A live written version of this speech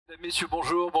Messieurs,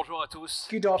 bonjour, bonjour à tous.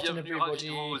 Good afternoon, Bienvenue, ravi de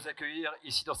everybody. vous accueillir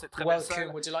ici dans cette très belle salle.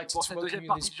 Welcome. We're delighted Pour to cette welcome deuxième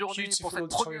you in partie this de journée, pour beautiful cette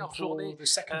première auditorium journée for the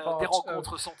second des part of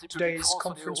rencontres Santé Publique today's France. On est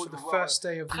conference, heureux for de the voir first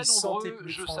day of très the Santé nombreux.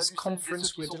 Publique Je France salue celles et ceux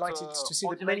conference. qui We're sont delighted to see en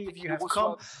that many direct et of qui you nous have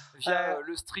come. reçoivent via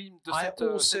le stream de I cette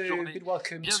also journée. bid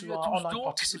welcome Bienvenue to à our tous online donc. Nous allons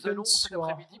participants cet who are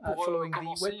après-midi pour following the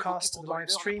commencer, webcast, évoquer the pendant live une heure la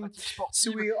stream. pratique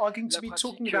So sportive, we are going to la be pratique,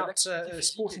 talking about l'activité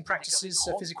sport physique and est practices,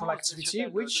 déclarée physical grande activity,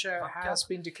 cause which nationale has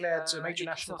been declared a major et qui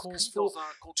national cause s'inscrit for dans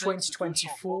un contexte de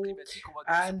 2024, changement climatique. On va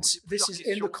donc se and poser this plusieurs is in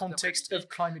questions the cet context après-midi. of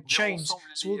climate Nous verrons change.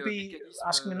 ensemble So we'll les be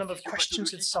asking a number of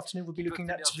questions this afternoon. We'll be looking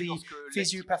at the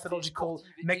physiopathological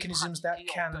mechanisms that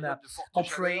can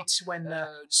operate when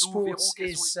sports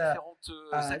is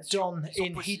done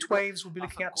in heat waves. We'll be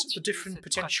looking at the different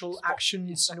potential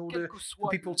actions in order for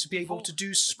people to be able to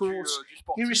do sports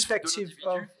irrespective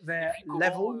of their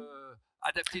level.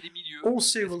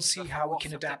 Also, we'll see how we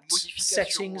can adapt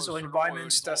settings or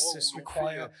environments that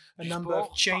require a number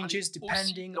of changes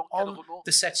depending on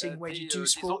the setting where you do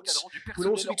sports. We'll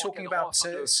also be talking about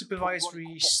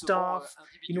supervisory staff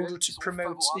in order to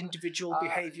promote individual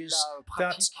behaviours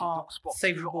that are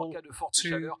favourable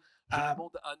to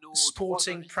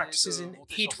sporting practices in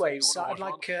heat waves. So I'd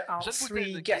like our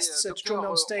three guests to join me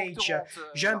on stage.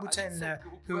 Jean Bouten,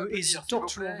 who is a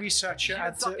doctoral researcher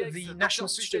at the National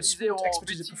Institute of Sport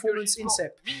Expertise and Performance,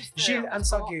 INSEP. Gilles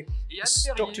Ansarguet,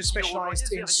 a doctor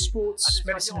specialised in sports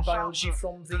medicine and biology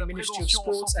from the Ministry of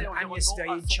Sports, and Agnès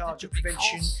Verrier, in charge of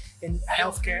prevention in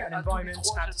healthcare and environment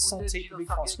at Santé Publique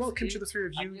France. Welcome to the three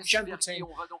of you, Jean Bouten,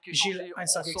 Gilles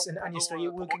Ansarguet, and Agnès Verrier.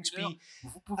 We're going to be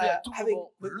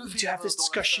to have this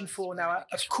discussion for an hour.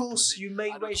 Of course, you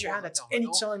may raise your hand at any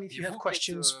time if you have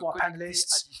questions for our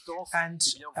panelists, and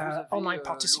online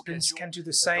participants can do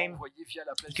the same.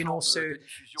 You can also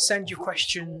send your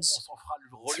questions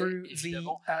through the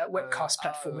webcast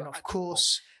platform, and of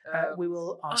course, we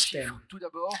will ask them.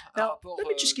 Now, let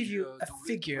me just give you a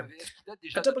figure.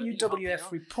 A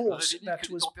WWF report that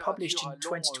was published in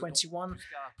 2021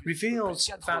 revealed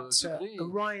that a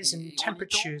rise in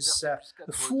temperatures, a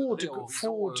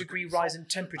 4-degree rise in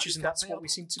temperatures, and that's what we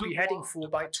seem to be heading for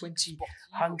by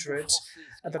 2100,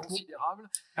 that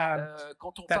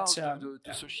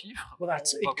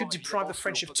it could deprive the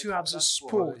French of 2 hours of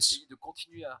sport.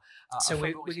 So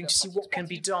we're going to see what can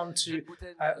be done to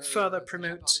further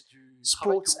promote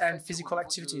sports and physical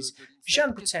activities.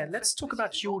 Jean Bouten, let's talk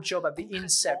about your job at the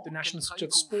INSEP, the National Institute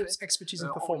of Sports Expertise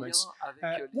and Performance.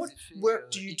 What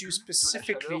work do you do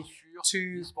specifically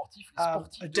to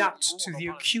adapt to the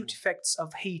acute effects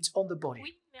of heat on the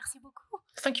body?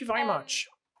 Thank you very much.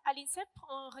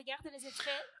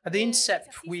 At the INSEP,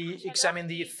 we examine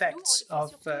the effects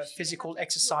of physical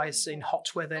exercise in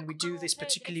hot weather, and we do this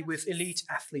particularly with elite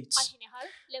athletes.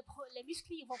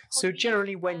 So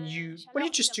generally, when you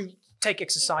just take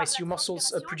exercise, your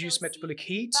muscles produce metabolic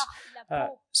heat.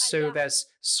 So there's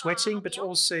sweating, but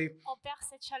also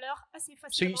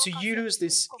so you lose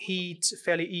this heat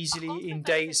fairly easily in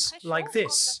days like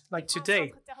this, like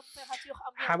today.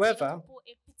 However,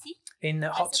 in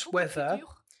hot weather,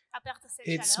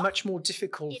 it's much more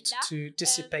difficult to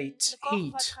dissipate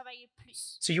heat.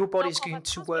 So your body is going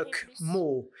to work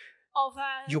more.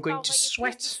 You're going to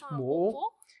sweat more.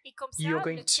 You're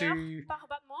going to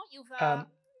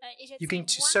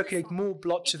circulate more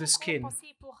blood to the skin.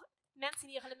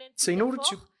 So in order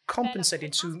to compensate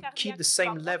and to keep the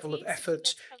same level of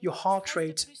effort, your heart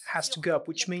rate has to go up,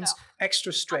 which means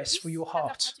extra stress for your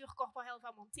heart.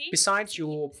 Besides,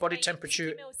 your body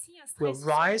temperature will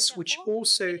rise, which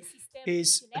also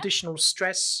is additional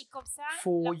stress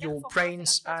for your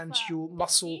brains and your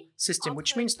muscle system,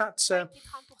 which means that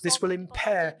this will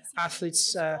impair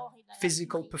athletes'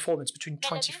 physical performance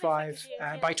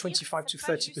by 25 to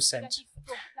 30%.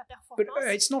 But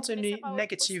it's not only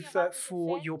negative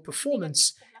for your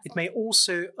performance, it may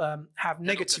also have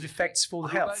negative effects for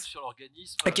the health.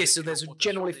 Okay, so there's a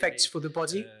general effect for the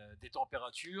body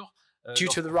due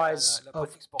to the rise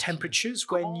of temperatures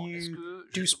when you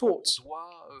do sports.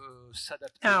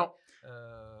 Now,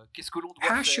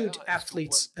 how should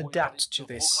athletes adapt to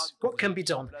this? What can be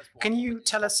done? Can you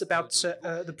tell us about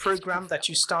the program that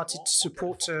you started to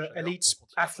support elite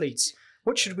athletes?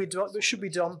 What should be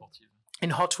done in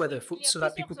hot weather so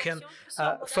that people can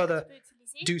further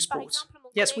do sports?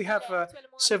 Yes, we have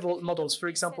several models. For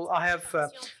example, I have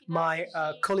my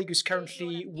colleague who's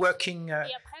currently working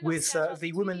with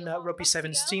the women rugby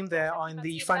sevens team. They are in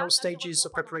the final stages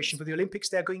of preparation for the Olympics.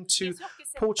 They're going to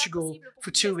Portugal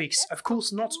for 2 weeks. Of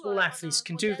course, not all athletes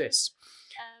can do this.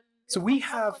 So we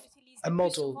have a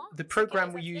model. The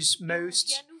program we use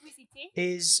most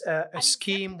is a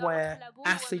scheme where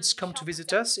athletes come to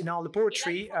visit us in our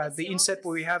laboratory, the INSEP,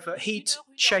 where we have a heat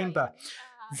chamber.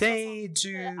 They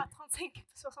do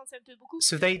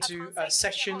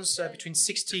sessions between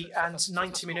 60 and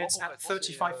 90 minutes at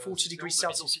 35-40 degrees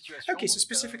Celsius. Okay, so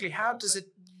specifically, how does it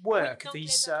work,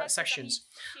 these sessions?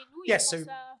 Yes, so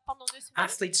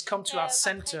athletes come to our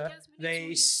center,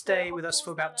 they stay with us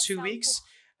for about 2 weeks,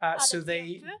 so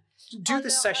they do the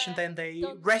session, then they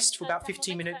rest for about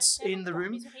 15 minutes in the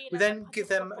room. We then give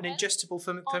them an ingestible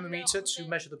thermometer to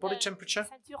measure the body temperature.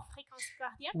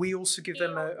 We also give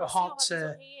them a heart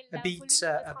beat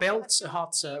belt, a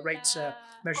heart rate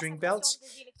measuring belt,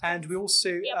 and we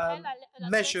also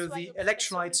measure the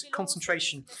electrolyte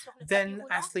concentration. Then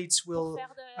athletes will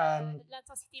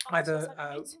either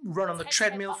run on the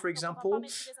treadmill, for example,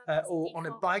 or on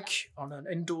a bike, on an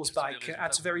indoors bike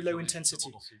at a very low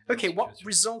intensity. Okay, what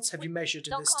results have you measured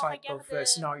in this type of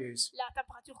scenarios?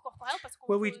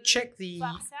 Well, we check the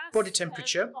body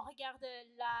temperature.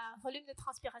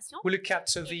 We look at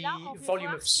the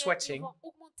volume of sweating.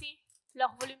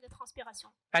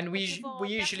 And we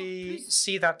usually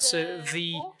see that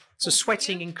the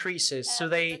sweating increases. So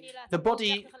the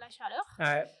body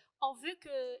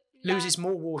loses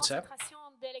more water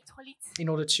in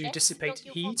order to dissipate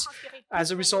heat.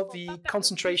 As a result, the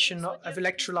concentration of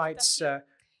electrolytes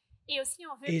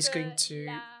is going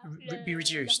to be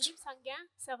reduced.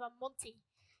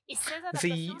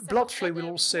 The blood flow will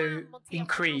also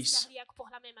increase.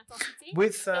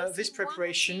 With this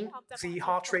preparation, the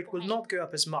heart rate will not go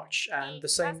up as much, and the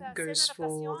same goes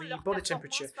for the body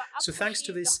temperature. So thanks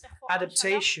to this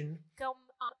adaptation,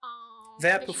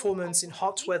 their performance in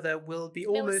hot weather will be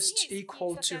almost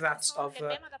equal to that of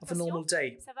a normal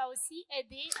day.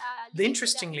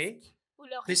 Interestingly,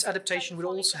 this adaptation will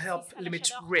also help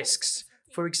limit risks.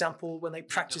 For example, when they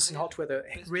practice in hot weather,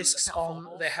 risks on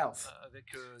their health.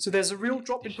 So there's a real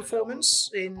drop in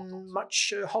performance in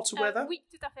much hotter weather?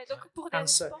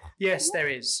 Answer, yes, there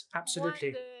is,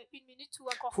 absolutely.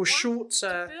 For short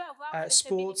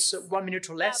sports, 1 minute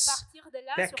or less,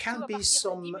 there can be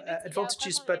some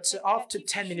advantages, but after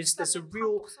 10 minutes, there's a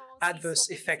real adverse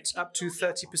effect, up to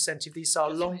 30% if these are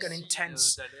long and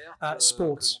intense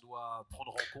sports.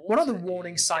 What are the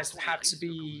warning signs that have to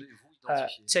be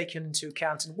taken into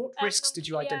account, and what risks did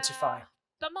you identify?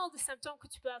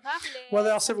 Well,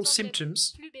 there are several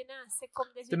symptoms.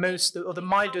 The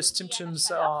mildest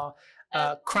symptoms are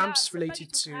cramps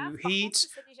related to heat.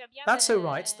 That's all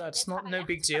right. That's no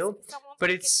big deal.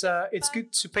 But it's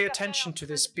good to pay attention to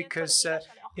this, because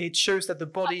it shows that the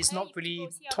body is not really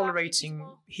tolerating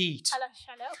heat.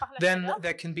 Then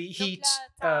there can be heat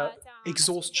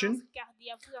exhaustion.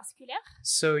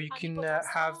 So you can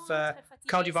have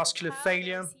cardiovascular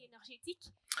failure.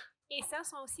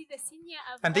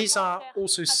 And these are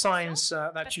also signs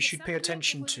that you should pay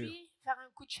attention to,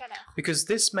 because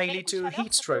this may lead to a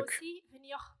heat stroke.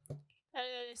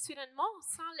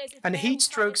 And heat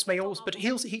strokes may also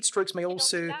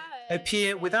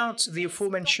appear without the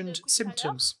aforementioned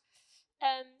symptoms.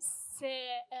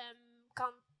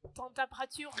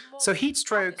 So a heat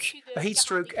stroke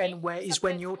is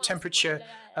when your temperature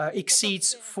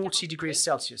exceeds 40 degrees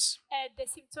Celsius.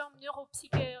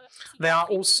 There are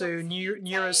also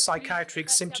neuropsychiatric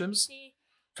symptoms.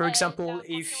 For example,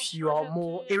 if you are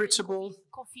more irritable,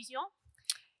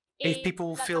 if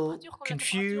people feel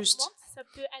confused,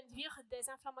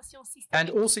 and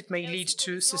also it may lead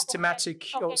to systemic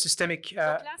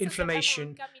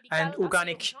inflammation and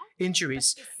organic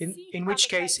injuries, in which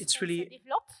case it's really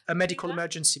a medical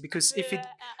emergency, because if it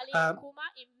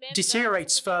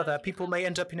deteriorates further, people may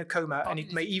end up in a coma, and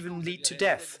it may even lead to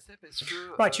death.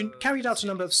 Right, you carried out a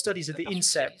number of studies at the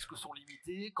INSEP.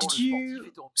 Did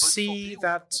you see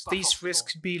that these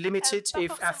risks could be limited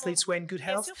if athletes were in good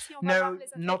health? No,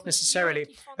 not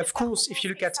necessarily. Of course, if you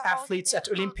look at athletes at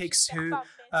Olympics who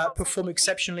perform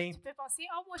exceptionally,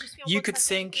 you could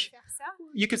think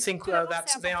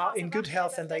that they are in good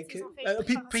health, and they could,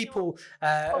 people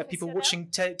watching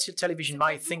television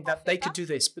might think that they could do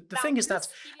this. But the thing is that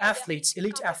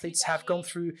elite athletes have gone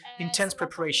through intense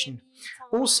preparation.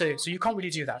 Also, so you can't really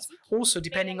do that. Also,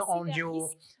 depending on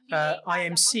your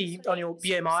IMC, on your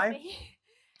BMI,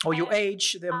 or your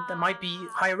age, there might be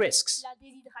higher risks.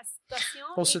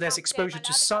 Also, there's exposure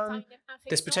to sun,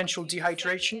 there's potential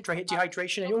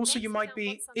dehydration, and also you might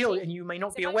be ill and you may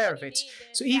not be aware of it.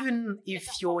 So even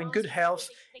if you're in good health,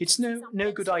 it's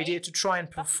no good idea to try and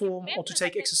perform or to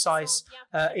take exercise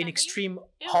in extreme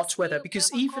hot weather,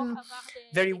 because even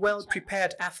very well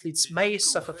prepared athletes may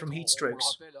suffer from heat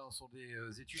strokes.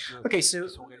 Okay, so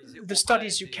the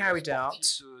studies you carried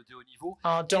out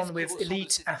are done with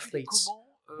elite athletes.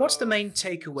 what's the main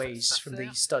takeaways from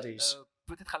these studies?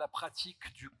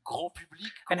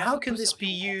 And how can this be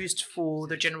used for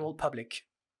the general public,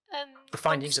 the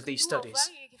findings of these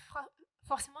studies?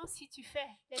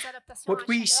 What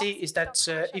we see is that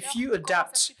if you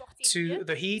adapt to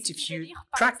the heat, if you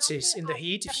practice in the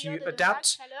heat, if you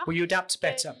adapt, well, you adapt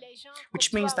better.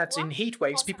 Which means that in heat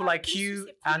waves, people like you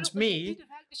and me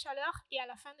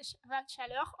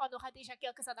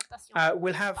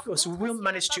will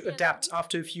manage to adapt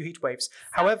after a few heat waves.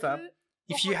 However,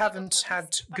 if you haven't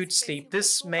had good sleep,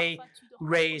 this may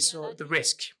raise the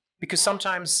risk, because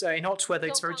sometimes in hot weather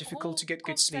it's very difficult to get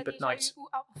good sleep at night.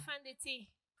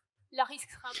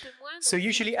 So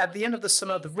usually at the end of the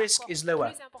summer, the risk is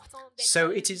lower. So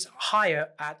it is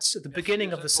higher at the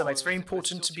beginning of the summer. It's very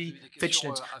important to be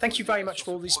vigilant. Thank you very much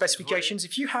for all these specifications.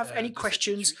 If you have any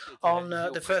questions on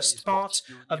the first part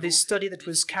of this study that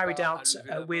was carried out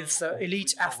with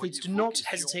elite athletes, do not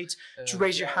hesitate to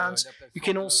raise your hand. You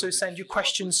can also send your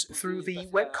questions through the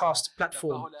webcast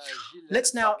platform.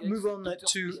 Let's now move on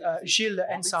to Gilles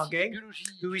Ensarguet,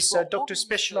 who is a doctor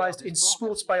specialized in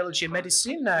sports biology and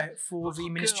medicine for the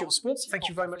Ministry of Sports. Thank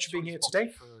you very much for being here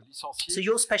today. So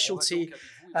your specialty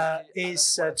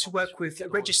is to work with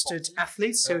registered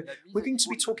athletes. So we're going to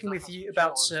be talking with you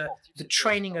about the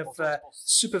training of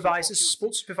supervisors,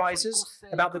 sports supervisors,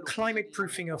 about the climate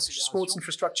proofing of sports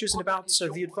infrastructures, and about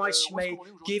the advice you may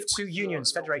give to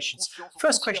unions, federations.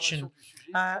 First question,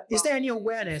 is there any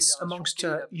awareness amongst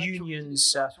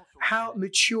unions? How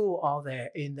mature are they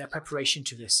in their preparation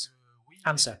to this?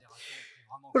 Answer.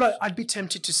 Well, I'd be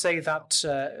tempted to say that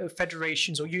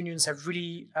federations or unions have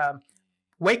really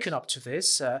waken up to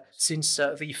this since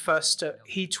the first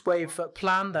heat wave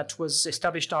plan that was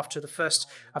established after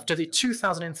the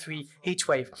 2003 heat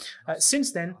wave.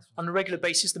 Since then, on a regular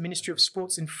basis, the Ministry of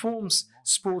Sports informs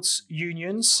sports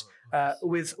unions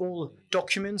with all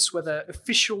documents, whether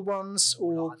official ones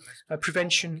or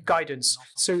prevention guidance.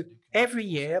 So every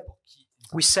year,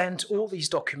 we send all these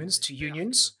documents to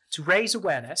unions to raise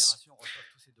awareness.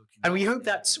 And we hope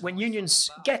that when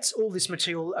unions get all this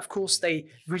material, of course, they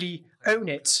really own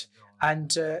it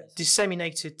and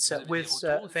disseminate it with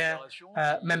their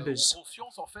members.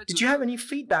 Did you have any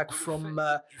feedback from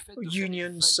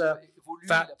unions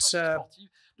that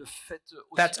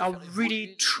are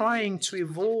really trying to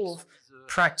evolve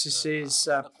practices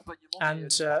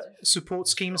and support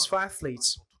schemes for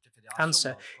athletes?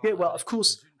 Answer. Yeah, well, of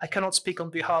course, I cannot speak on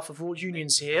behalf of all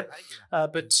unions here,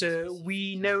 but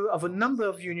we know of a number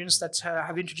of unions that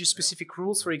have introduced specific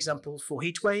rules, for example, for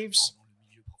heat waves,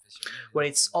 where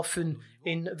it's often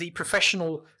in the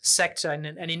professional sector and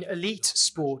in elite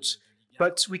sport.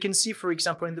 But we can see, for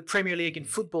example, in the Premier League in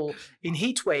football, in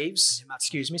heat waves,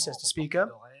 excuse me, says the speaker,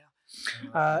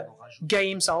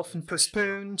 games are often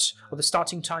postponed, or the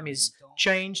starting time is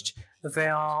changed.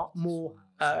 There are more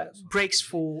breaks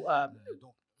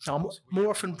more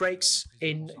often breaks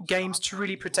in games to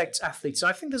really protect athletes. So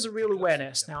I think there's a real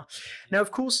awareness now. Now,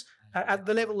 of course, at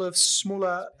the level of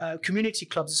smaller community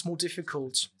clubs, it's more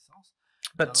difficult.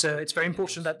 But it's very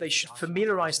important that they should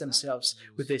familiarize themselves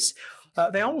with this.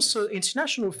 There are also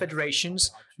international federations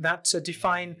that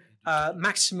define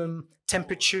maximum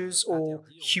temperatures or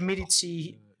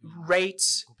humidity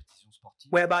rates,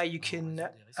 whereby you can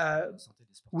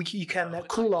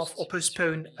call off or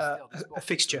postpone a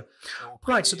fixture.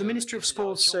 Right, so the Ministry of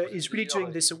Sports is really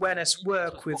doing this awareness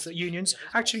work with unions.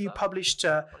 Actually, you published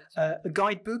a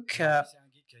guidebook,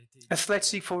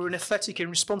 Athletic for an Athletic and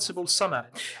Responsible Summer.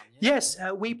 Yes,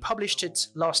 we published it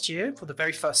last year for the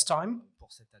very first time,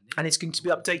 and it's going to be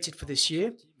updated for this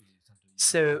year.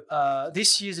 So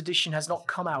this year's edition has not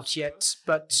come out yet,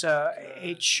 but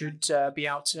it should be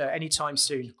out anytime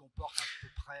soon.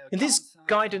 In this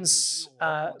guidance,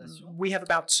 we have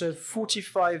about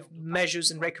 45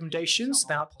 measures and recommendations.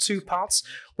 There are two parts.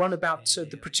 One about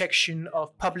the protection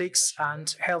of publics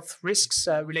and health risks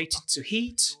related to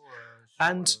heat,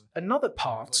 and another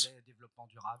part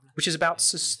which is about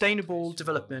sustainable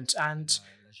development and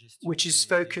which is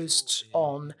focused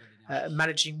on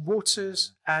managing water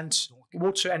and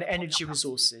energy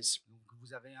resources.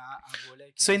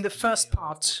 So in the first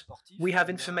part, we have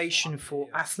information for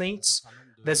athletes.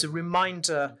 There's a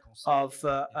reminder of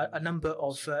a number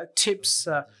of tips,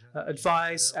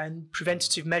 advice, and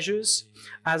preventative measures.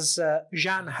 As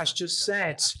Jeanne has just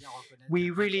said,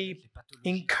 we really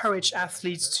encourage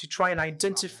athletes to try and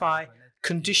identify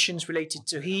conditions related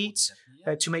to heat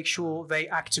to make sure they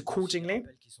act accordingly.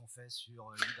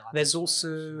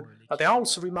 There are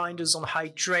also reminders on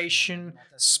hydration,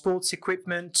 sports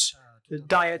equipment,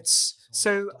 diets.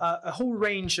 So a whole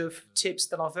range of tips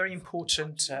that are very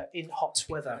important in hot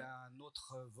weather.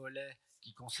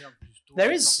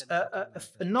 There is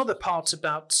another part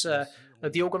about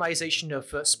the organization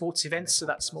of sports events, so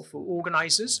that's more for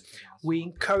organizers. We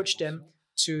encourage them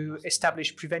to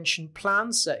establish prevention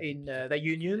plans in their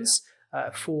unions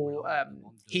for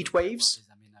heat waves.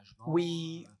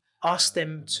 We ask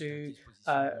them to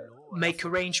make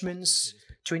arrangements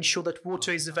to ensure that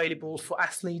water is available for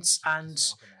athletes and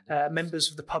members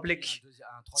of the public.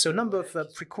 So a number of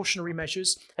precautionary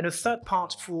measures, and a third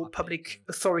part for public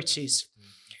authorities,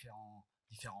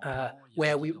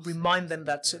 where we remind them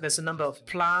that there's a number of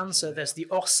plans. There's the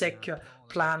ORSEC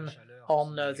plan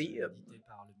on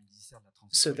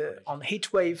on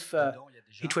heat wave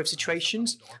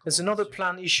situations. There's another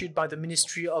plan issued by the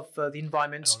Ministry of the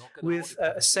Environment with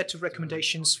a set of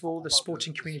recommendations for the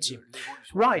sporting community.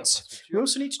 Right. We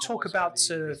also need to talk about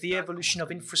the evolution of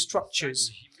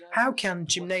infrastructures. How can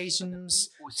gymnasiums,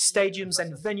 stadiums,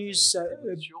 and venues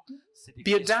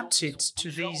be adapted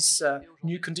to these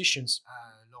new conditions?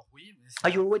 Are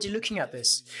you already looking at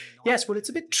this? Yes, well, it's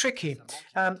a bit tricky.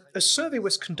 A survey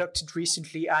was conducted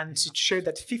recently, and it showed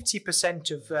that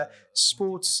 50% of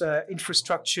sports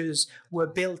infrastructures were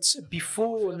built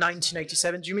before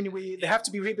 1987. Do you mean they have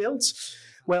to be rebuilt?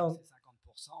 Well,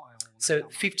 so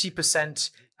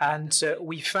 50%, and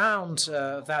we found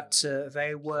that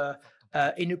they were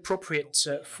inappropriate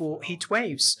for heat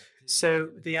waves. So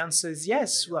the answer is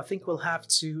yes. Well, I think we'll have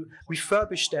to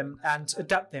refurbish them and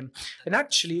adapt them. And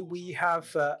actually, we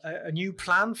have a new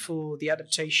plan for the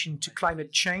adaptation to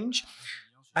climate change,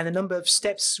 and a number of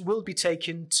steps will be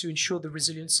taken to ensure the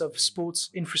resilience of sports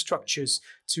infrastructures,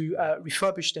 to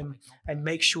refurbish them and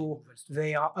make sure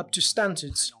they are up to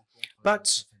standards.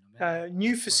 But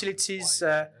new facilities,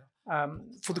 for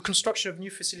the construction of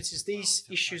new facilities, these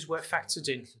issues were factored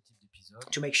in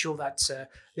to make sure that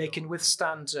they can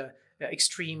withstand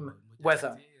extreme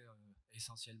weather.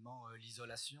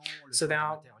 So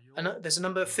there's a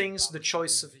number of things: the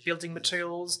choice of building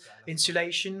materials,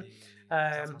 insulation.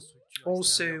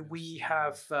 Also, we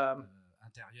have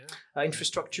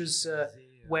infrastructures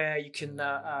where you can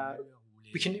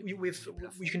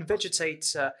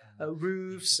vegetate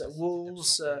roofs,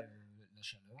 walls,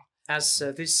 as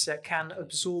this can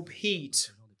absorb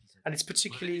heat, and it's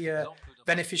particularly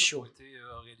beneficial.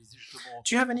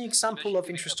 Do you have any example of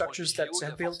infrastructures that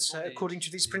are built according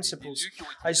to these principles?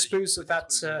 I suppose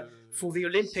that for the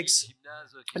Olympics,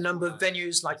 a number of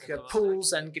venues like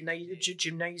pools and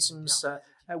gymnasiums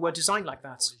were designed like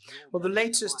that. Well, the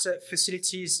latest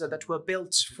facilities that were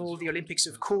built for the Olympics,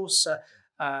 of course,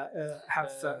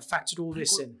 have factored all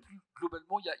this in.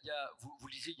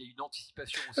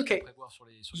 Okay,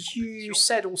 you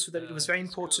said also that it was very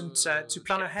important to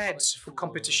plan ahead for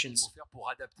competitions.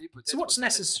 So what's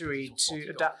necessary to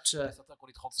adapt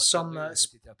some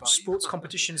sports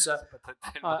competitions?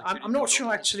 I'm not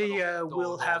sure actually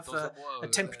we'll have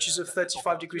temperatures of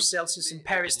 35 degrees Celsius in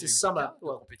Paris this summer.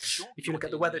 Well, if you look at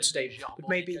the weather today, but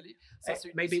maybe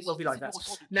it will be like that.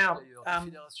 Now, a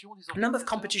number of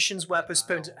competitions were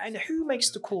postponed, and who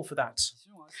makes the call for that?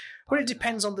 Well, it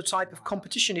depends on the type of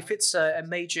competition. If it's a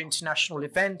major international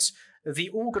event, the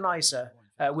organizer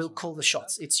will call the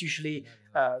shots. It's usually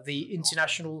the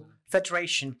international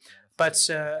federation. But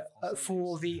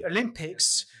for the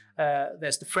Olympics,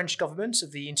 there's the French government,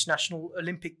 the International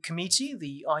Olympic Committee,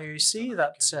 the IOC,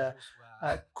 that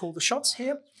call the shots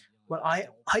here. Well, I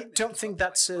don't think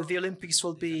that the Olympics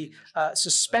will be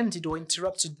suspended or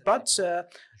interrupted, but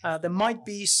there might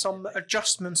be some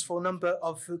adjustments for a number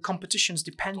of competitions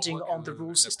depending on the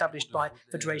rules established by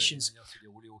federations.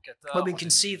 Well, we can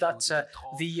see that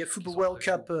the Football World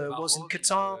Cup was in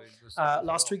Qatar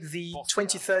last week. The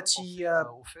 2030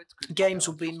 Games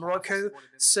will be in Morocco.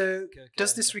 So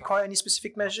does this require any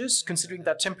specific measures, considering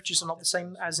that temperatures are not the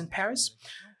same as in Paris?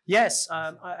 Yes,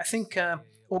 I think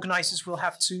organizers will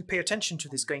have to pay attention to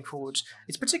this going forward.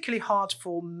 It's particularly hard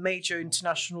for major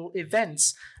international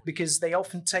events because they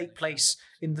often take place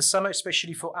in the summer,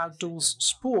 especially for outdoors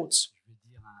sports.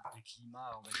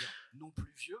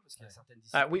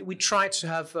 We try to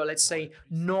have, let's say,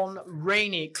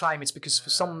 non-rainy climates, because for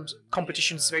some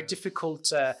competitions it's very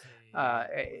difficult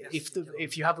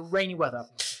if you have a rainy weather.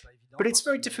 But it's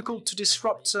very difficult to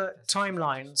disrupt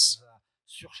timelines.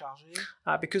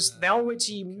 Because there are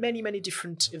already many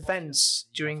different events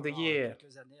during the year.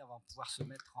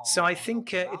 So I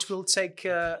think it will take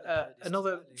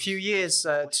another few years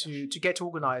to get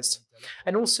organized.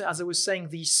 And also, as I was saying,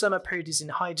 the summer period is in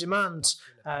high demand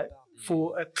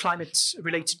for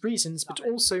climate-related reasons, but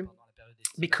also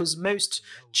because most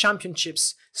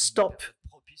championships stop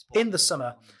in the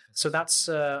summer. So that's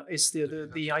is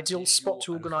the ideal spot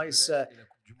to organize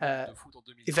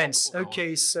events.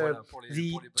 Okay, so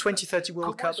the 2030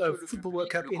 World Cup, Football World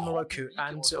Cup in Morocco,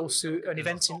 and also an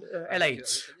event in LA.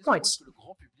 Right.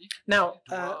 Now,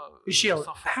 Gilles,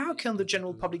 how can the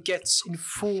general public get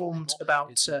informed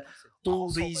about all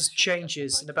these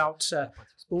changes and about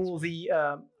all the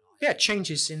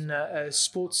changes in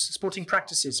sporting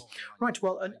practices? Right,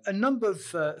 well, a number of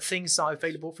things are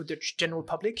available for the general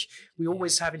public. We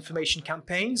always have information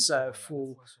campaigns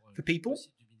for people.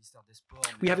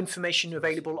 We have information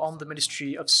available on the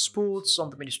Ministry of Sports, on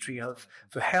the Ministry of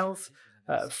Health,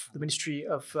 the Ministry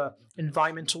of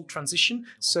Environmental Transition.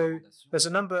 So there's a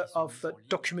number of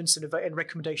documents and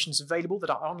recommendations available that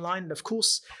are online, and of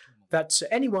course that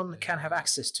anyone can have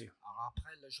access to.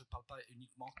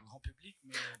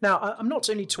 Now, I'm not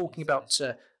only talking about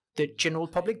the general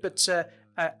public, but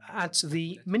at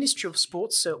the Ministry of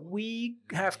Sports, we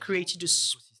have created a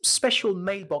special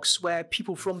mailbox where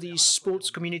people from the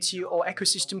sports community or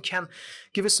ecosystem can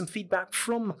give us some feedback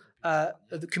from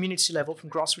the community level, from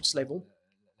grassroots level,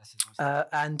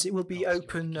 and it will be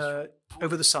open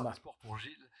over the summer.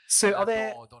 So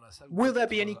will there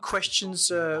be any questions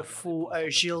for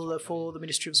Gilles for the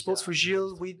Ministry of Sports? For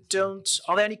Gilles, we don't.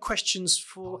 Are there any questions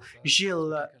for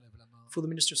Gilles for the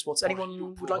Ministry of Sports?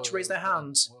 Anyone would like to raise their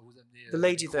hands? The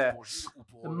lady there.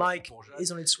 The mic is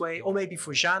on its way, or maybe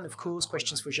for Jeanne, of course,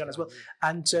 questions for Jeanne as well.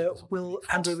 And we'll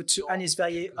hand over to Agnès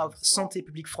Verrier of Santé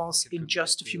Publique France in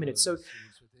just a few minutes. So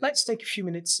let's take a few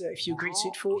minutes, if you agree to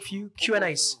it, for a few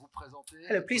Q&As.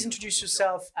 Hello, please introduce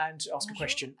yourself and ask a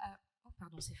question.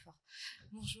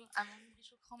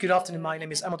 Good afternoon, my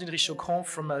name is Amandine Richaud-Cron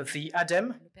from the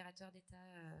ADEME,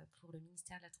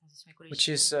 which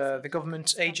is the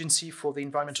government agency for the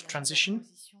environmental transition.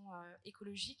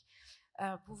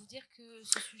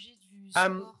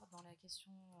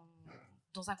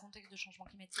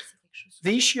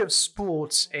 The issue of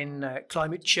sport in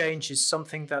climate change is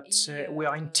something that we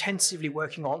are intensively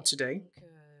working on today.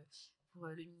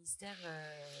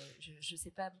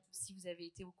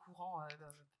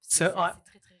 So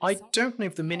I don't know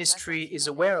if the ministry is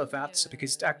aware of that,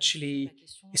 because it actually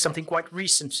is something quite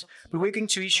recent. But we're going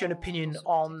to issue an opinion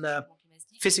on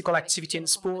physical activity and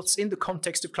sports in the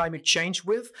context of climate change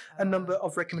with a number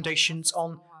of recommendations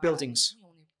on buildings.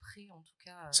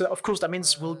 So, of course, that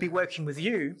means we'll be working with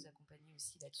you,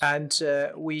 and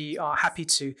we are happy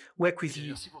to work with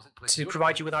you to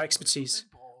provide you with our expertise.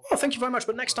 Well, thank you very much,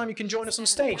 but next time you can join us on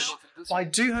stage. I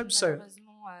do hope so.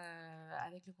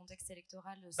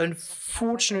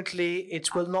 Unfortunately,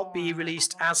 it will not be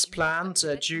released as planned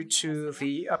due to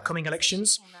the upcoming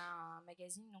elections.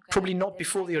 Probably not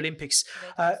before the Olympics.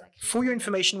 For your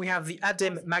information, we have the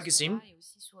ADEME magazine,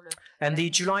 and the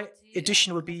July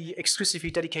edition will be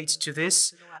exclusively dedicated to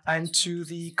this and to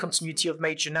the continuity of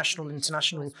major national and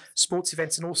international sports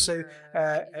events, and also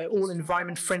all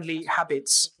environment-friendly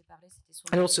habits,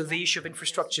 and also the issue of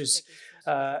infrastructures.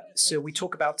 So we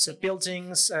talk about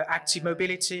buildings, active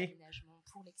mobility,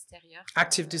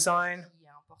 active design,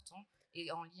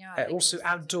 also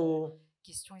outdoor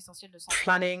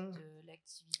planning,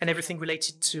 and everything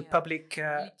related to public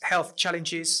health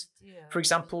challenges, for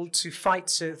example, to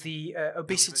fight the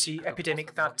obesity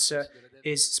epidemic that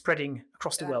is spreading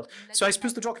across the world. So I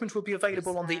suppose the document will be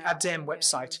available on the ADEME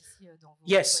website.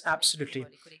 Yes, absolutely.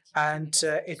 And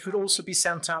it will also be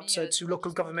sent out to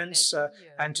local governments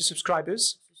and to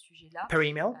subscribers per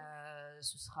email.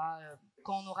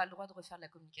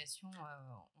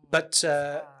 But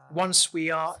once we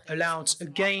are allowed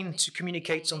again to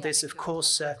communicate on this, of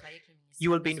course, you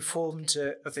will be informed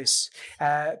of this.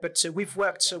 But we've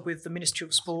worked with the Ministry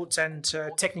of Sport and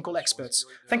technical experts.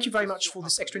 Thank you very much for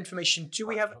this extra information. Do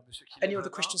we have any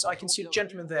other questions? I can see a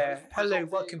gentleman there. Hello,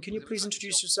 welcome. Can you please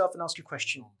introduce yourself and ask your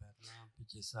question?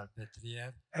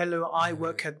 Hello, I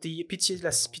work at the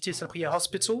Pitié-Salpêtrière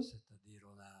Hospital.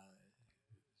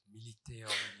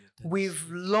 We've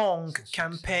long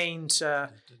campaigned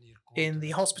in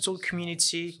the hospital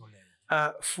community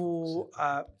for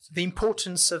the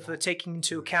importance of taking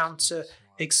into account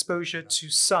exposure to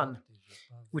sun,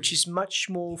 which is much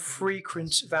more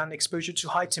frequent than exposure to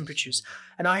high temperatures.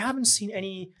 And I haven't seen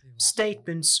any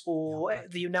statements or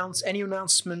any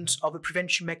announcement of a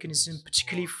prevention mechanism,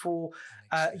 particularly for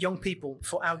young people,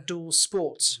 for outdoor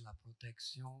sports.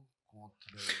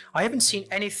 I haven't seen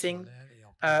anything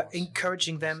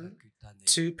encouraging them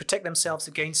to protect themselves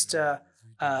against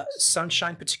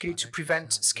sunshine, particularly to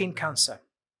prevent skin cancer.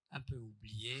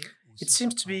 It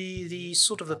seems to be the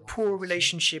sort of the poor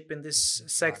relationship in this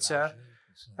sector,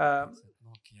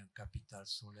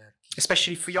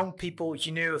 especially for young people.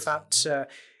 You know that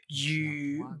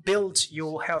you build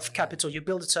your health capital, you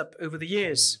build it up over the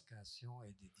years.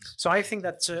 So I think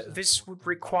that this would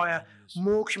require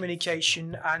more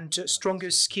communication and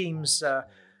stronger schemes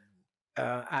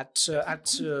at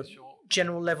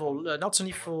general level, not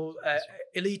only for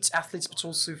elite athletes, but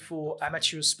also for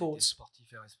amateur sports.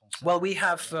 Well, we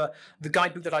have the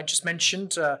guidebook that I just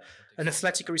mentioned, an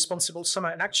athletic responsible summer,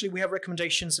 and actually we have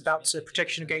recommendations about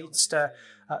protection against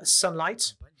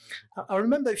sunlight. I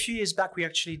remember a few years back we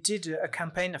actually did a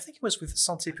campaign, I think it was with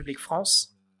Santé Publique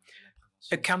France,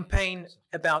 a campaign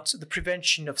about the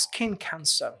prevention of skin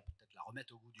cancer.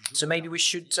 So maybe we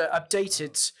should update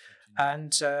it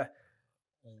and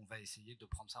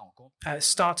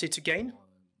start it again.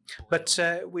 But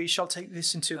we shall take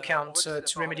this into account to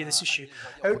remedy this issue.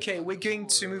 Okay, we're going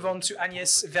to move on to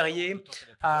Agnès Verrier.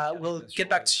 We'll get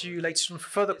back to you later on for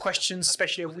further questions,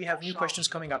 especially if we have new questions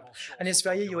coming up. Agnès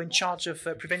Verrier, you're in charge of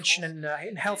prevention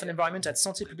and health and environment at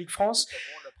Santé Publique France,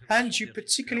 and you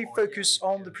particularly focus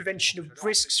on the prevention of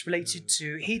risks related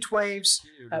to heat waves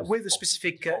with a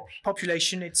specific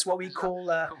population. It's what we call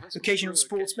occasional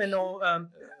sportsmen or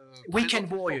weekend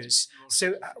warriors.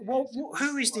 So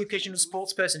who is the occasional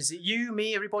sports person? Is it you,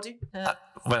 me, everybody?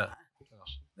 Voilà.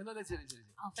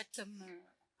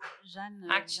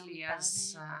 Actually,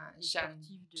 as Jeanne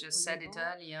just said it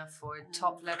earlier, for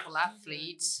top-level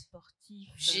athletes,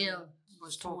 Gilles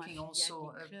was talking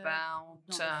also about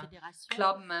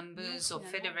club members or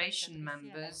federation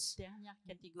members.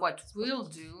 What we'll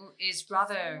do is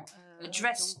rather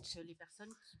address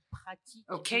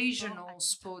occasional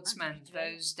sportsmen,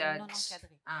 those that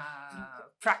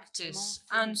practice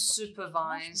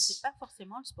unsupervised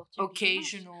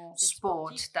occasional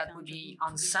sport. That would be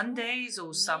on Sundays,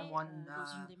 or someone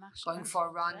going for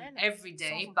a run every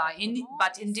day,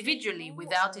 but individually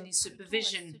without any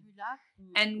supervision.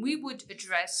 And we would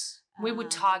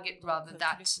target rather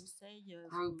that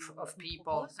group of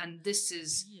people, and this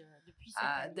is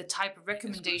the type of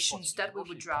recommendations that we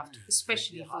would draft,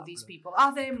 especially for these people.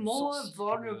 Are they more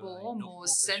vulnerable, more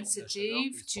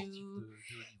sensitive to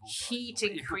heat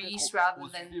increase rather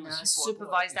than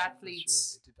supervised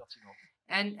athletes?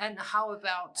 And how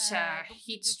about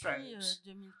heat strokes?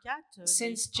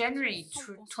 Since January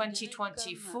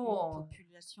 2024,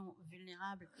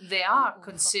 they are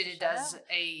considered as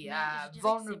a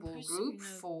vulnerable group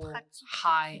for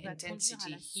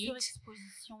high-intensity heat,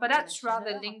 but that's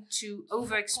rather linked to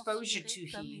overexposure to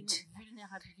heat.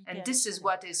 And this is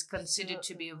what is considered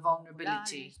to be a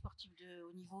vulnerability.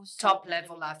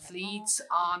 Top-level athletes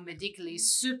are medically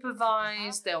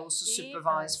supervised. They're also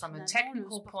supervised from a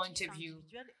technical point of view.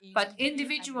 But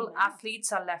individual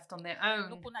athletes are left on their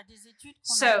own.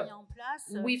 So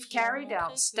we've carried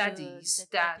out studies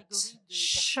that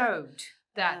showed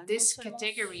that this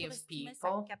category of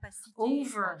people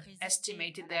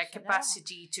overestimated their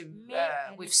capacity to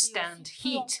withstand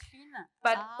heat,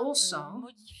 but also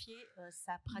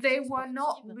they were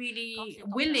not really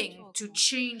willing to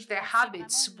change their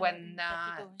habits when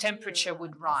temperature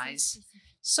would rise.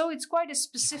 So it's quite a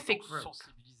specific group.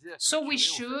 So we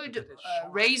should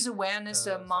raise awareness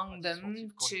among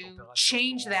them to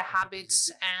change their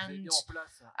habits and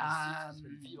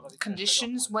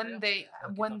conditions when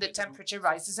the temperature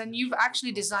rises. And you've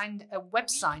actually designed a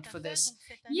website for this.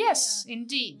 Yes,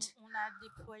 indeed.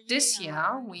 This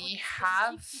year we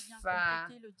have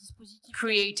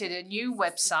created a new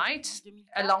website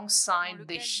alongside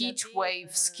the heat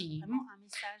wave scheme.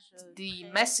 The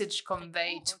message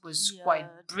conveyed was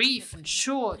quite brief and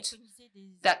short,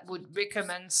 that would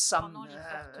recommend some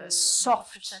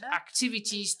soft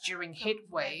activities during heat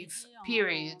wave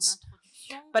periods.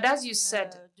 But as you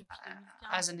said,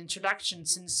 as an introduction,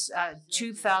 since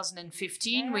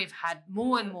 2015, we've had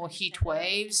more and more heat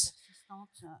waves.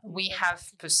 We have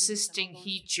persisting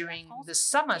heat during the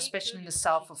summer, especially in the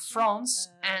south of France,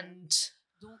 and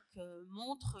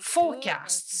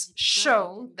forecasts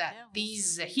show that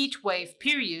these heat wave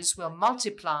periods will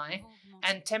multiply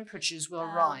and temperatures will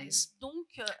rise.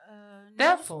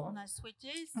 Therefore,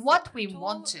 what we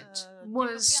wanted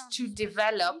was to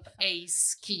develop a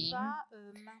scheme,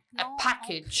 a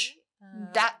package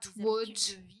that would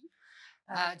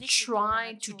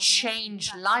try to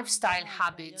change lifestyle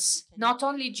habits, not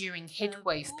only during heat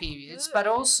wave periods, but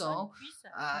also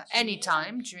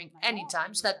during any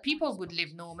time, so that people would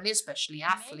live normally, especially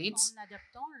athletes.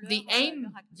 The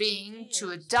aim being to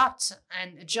adapt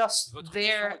and adjust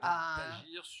their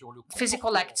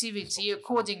physical activity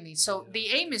accordingly. So the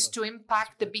aim is to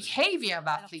impact the behavior of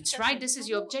athletes, right? This is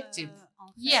your objective.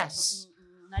 Yes.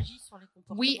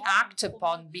 We act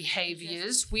upon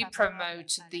behaviors. We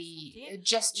promote the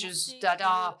gestures that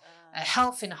are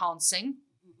health enhancing.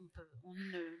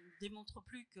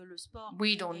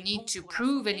 We don't need to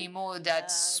prove anymore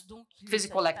that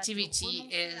physical activity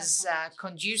is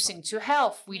conducing to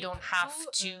health. We don't have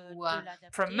to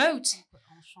promote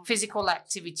physical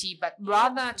activity, but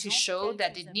rather to show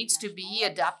that it needs to be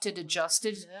adapted,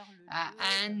 adjusted,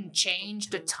 and change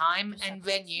the time and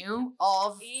venue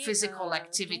of physical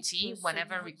activity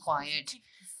whenever required.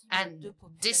 And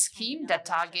this scheme that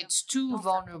targets 2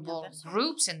 vulnerable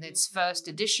groups in its first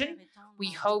edition,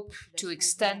 we hope to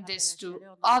extend this to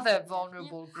other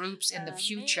vulnerable groups in the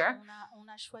future.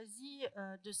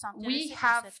 We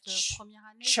have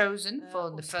chosen for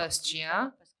the first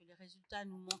year,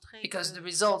 because the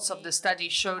results of the study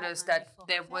showed us that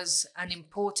there was an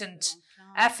important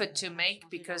effort to make,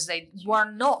 because they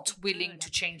were not willing to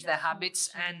change their habits,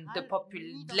 and the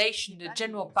population, the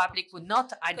general public, would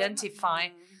not identify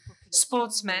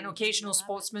sportsmen, occasional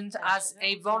sportsmen, as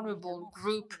a vulnerable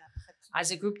group,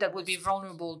 as a group that would be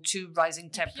vulnerable to rising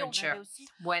temperature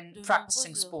when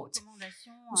practicing sport.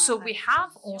 So we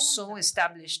have also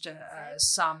established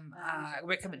some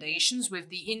recommendations with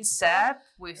the INSEP,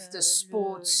 with the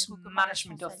Sports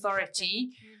Management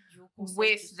Authority,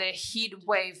 with the Heat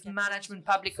Wave Management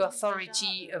Public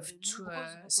Authority of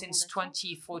since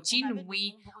 2014.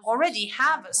 We already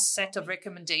have a set of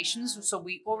recommendations, so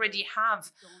we already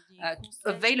have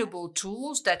available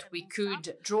tools that we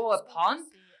could draw upon.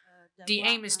 The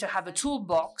aim is to have a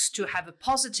toolbox, to have a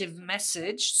positive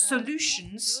message,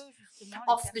 solutions,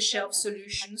 off-the-shelf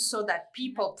solutions, so that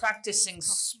people practicing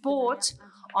sport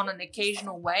on an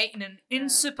occasional way, in an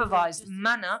unsupervised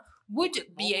manner, would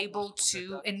be able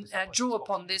to draw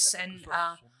upon this and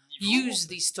use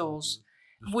these tools.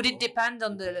 Would it depend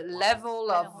on the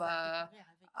level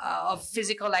of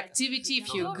physical activity,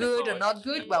 if you're good or not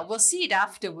good? Well, we'll see it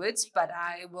afterwards, but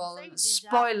I will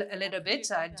spoil a little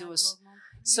bit.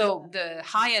 So the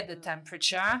higher the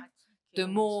temperature, the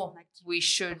more we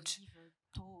should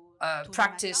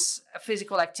practice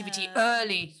physical activity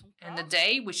early in the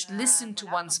day. We should listen to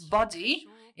one's body.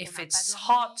 If it's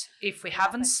hot, if we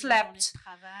haven't slept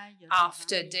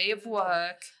after a day of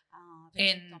work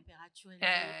in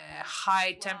a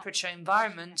high temperature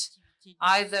environment,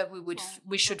 either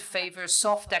we should favor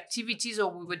soft activities,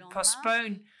 or we would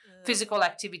postpone physical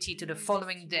activity to the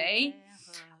following day.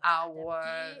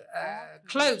 Our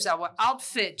clothes, our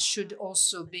outfit should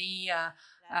also be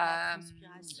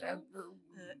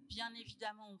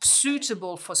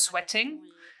suitable for sweating.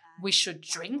 We should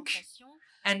drink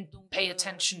and pay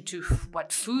attention to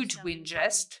what food we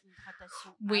ingest.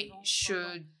 We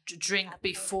should drink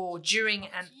before, during,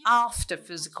 and after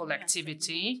physical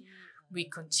activity. We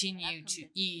continue to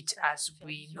eat as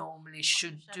we normally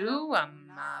should do.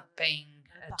 I'm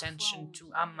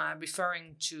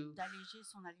referring to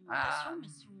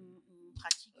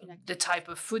the type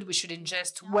of food we should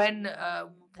ingest when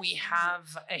we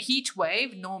have a heat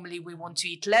wave. Normally we want to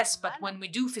eat less, but when we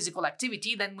do physical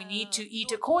activity, then we need to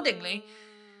eat accordingly.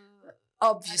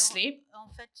 Obviously,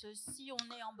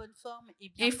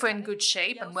 if we're in good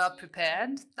shape and well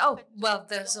prepared. Oh, well,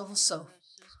 there's also,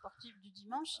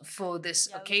 for this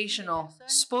occasional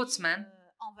sportsman,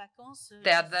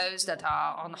 there are those that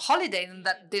are on holiday and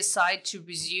that decide to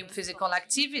resume physical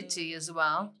activity as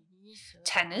well.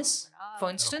 Tennis,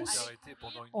 for instance,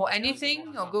 or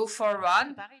anything, or go for a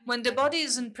run, when the body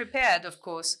isn't prepared, of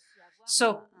course.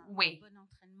 So we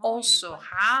also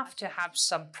have to have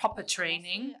some proper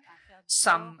training,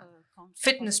 some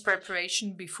fitness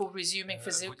preparation before resuming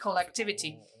physical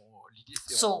activity.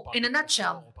 So, in a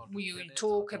nutshell, we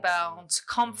talk about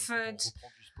comfort,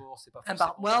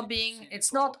 about well-being.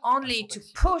 It's not only to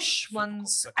push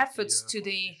one's efforts to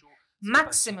the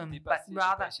maximum, but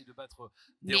rather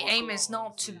the aim is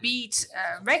not to beat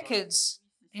records.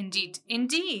 Indeed.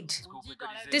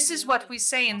 This is what we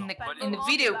say in the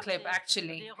video clip,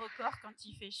 actually.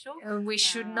 We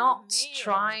should not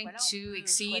try to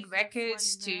exceed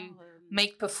records, to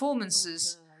make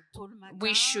performances.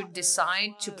 We should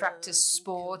decide to practice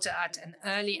sport at an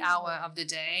early hour of the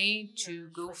day, to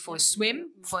go for a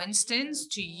swim, for instance,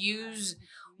 to use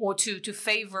or to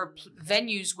favor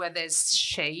venues where there's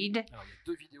shade.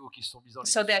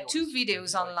 So there are 2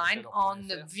 videos online on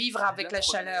the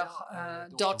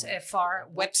vivreaveclachaleur.fr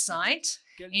website.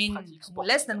 In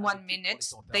less than 1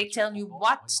 minute, they tell you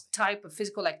what type of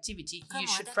physical activity you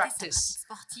should practice.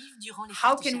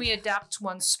 How can we adapt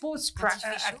one's sports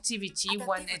activity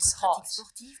when it's hot?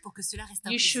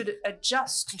 You should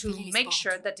adjust to make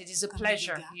sure that it is a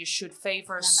pleasure. You should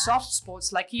favor soft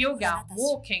sports like yoga,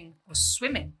 walking, or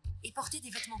swimming.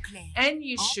 And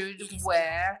you should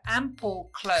wear ample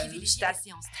clothes that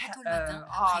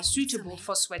are suitable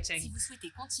for sweating.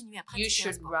 You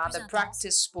should rather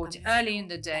practice sport early in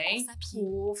the day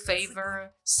or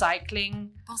favor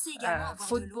cycling,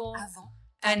 football.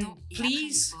 And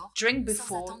please drink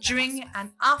before, during, and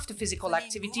after physical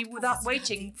activity without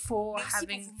waiting for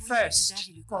having thirst,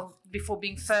 or before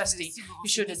being thirsty. You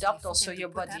should adopt also your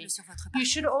body. You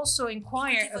should also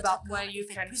inquire about where you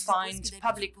can find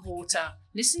public water.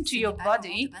 Listen to your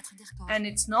body, and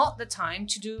it's not the time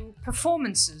to do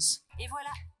performances.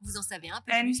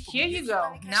 And here you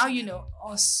go. Now you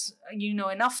know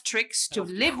enough tricks to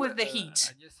live with the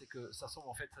heat.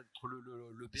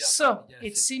 So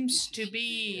it seems to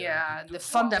be the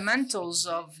fundamentals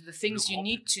of the things you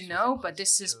need to know, but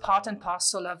this is part and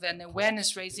parcel of an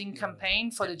awareness-raising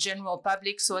campaign for the general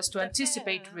public so as to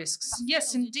anticipate risks.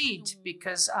 Yes, indeed,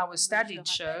 because our study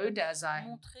showed, as I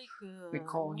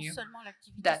recall you,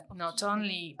 that not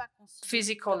only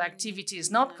physical activity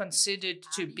is not considered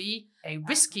to be a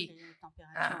risky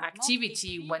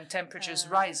activity when temperature is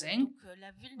rising,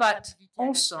 but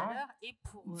also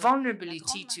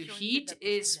vulnerability to heat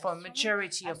is for a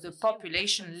majority of the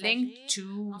population linked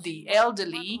to the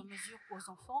elderly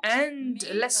and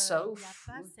less so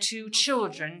to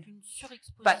children.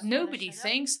 But nobody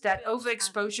thinks that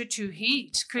overexposure to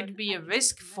heat could be a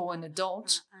risk for an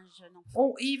adult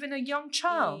or even a young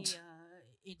child.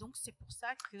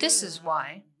 This is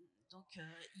why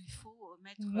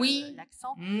we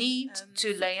need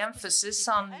to lay emphasis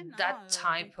on that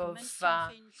type of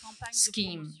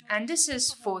scheme. And this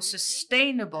is for a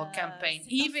sustainable campaign.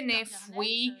 Even if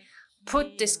we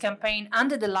put this campaign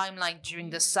under the limelight during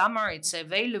the summer, it's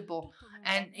available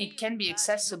and it can be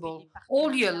accessible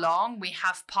all year long. We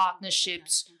have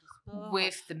partnerships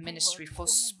with the Ministry for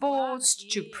Sports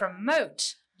to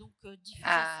promote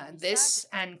this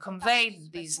and convey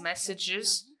these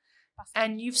messages.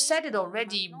 And you've said it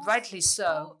already, rightly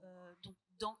so.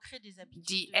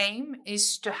 The aim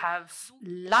is to have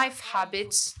life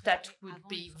habits that would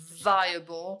be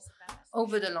viable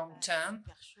over the long term.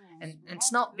 And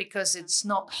it's not because it's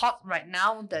not hot right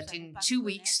now that in 2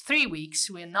 weeks, 3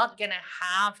 weeks, we're not going to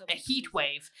have a heat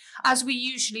wave, as we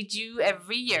usually do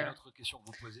every year.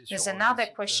 There's another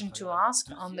question to ask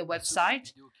on the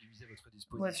website,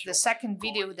 with the second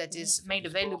video that is made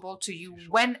available to you.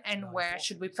 When and where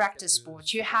should we practice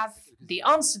sport? You have the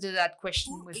answer to that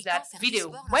question with that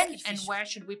video. When and where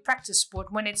should we practice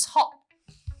sport? When it's hot.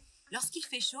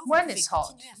 When it's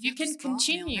hot, you can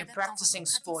continue practicing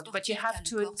sport, but you have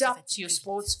to adapt your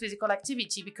sports physical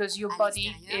activity because your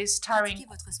body is tiring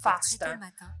faster.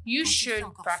 You should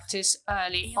practice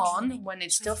early on when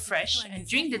it's still fresh, and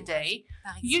during the day,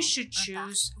 you should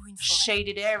choose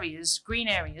shaded areas, green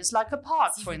areas, like a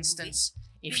park, for instance.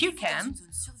 If you can,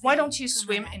 why don't you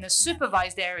swim in a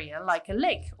supervised area like a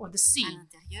lake or the sea?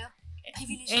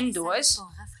 Indoors,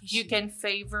 you can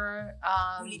favor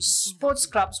sports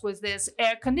clubs where there's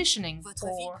air conditioning,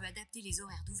 or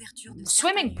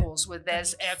swimming pools where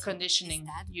there's air conditioning.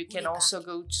 You can also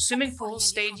go to swimming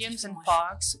pools, stadiums and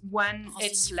parks when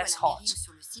it's less hot.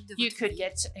 You could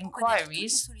get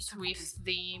inquiries with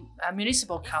the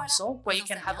municipal council where you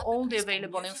can have all the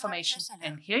available information.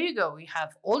 And here you go, you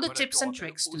have all the tips and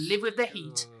tricks to live with the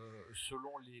heat.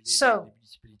 So,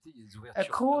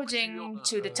 according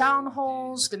to the town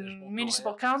halls, the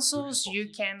municipal councils, you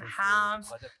can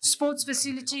have sports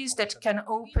facilities that can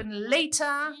open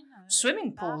later,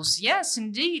 swimming pools, yes,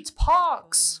 indeed,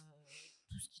 parks.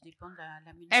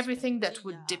 Everything that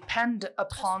would depend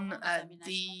upon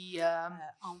the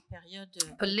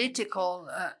political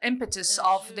impetus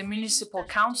of the municipal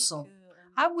council.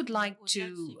 I would like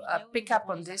to pick up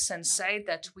on this and say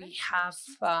that we have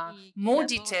more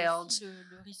detailed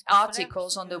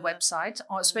articles on the website,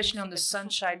 especially on the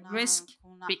sunshine risk,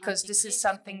 because this is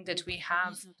something that we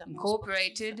have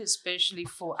incorporated, especially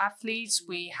for athletes.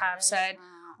 We have said,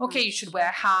 okay, you should wear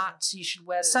a hat, you should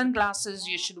wear sunglasses,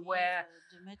 you should wear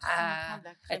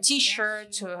a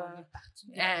t-shirt,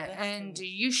 and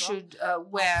you should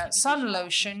wear sun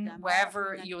lotion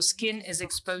wherever your skin is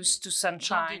exposed to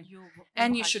sunshine.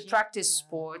 And you should practice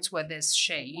sports where there's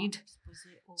shade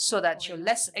so that you're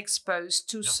less exposed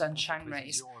to sunshine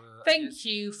rays. Thank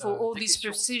you for all these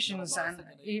precisions. And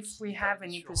if we have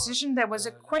any precision, there was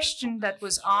a question that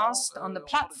was asked on the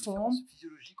platform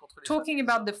talking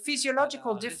about the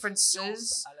physiological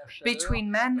differences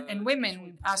between men and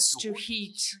women as to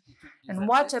heat. And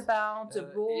what about the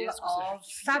role of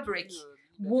fabric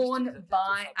worn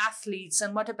by athletes,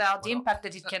 and what about the impact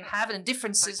that it can have and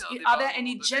differences? Are there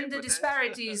any gender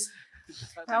disparities?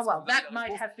 Oh, well, that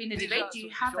might have been a debate. Do you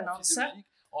have an answer?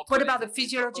 What about the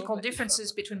physiological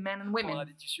differences between men and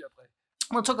women?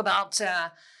 We'll talk about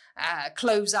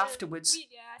clothes afterwards.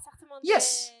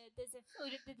 Yes,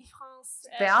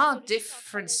 there are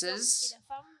differences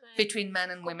between men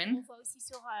and women,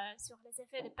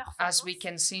 as we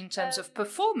can see in terms of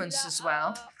performance as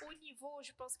well.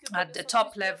 At the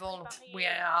top level, we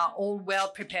are all well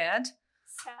prepared.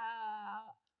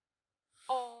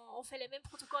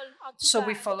 So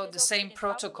we follow the same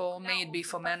protocol, may it be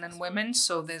for men and women,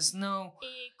 so there's no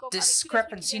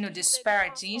discrepancy, no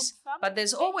disparities, but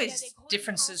there's always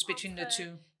differences between the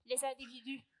two.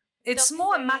 It's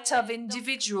more a matter of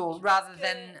individual rather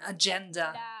than a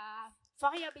gender.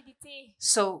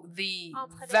 So the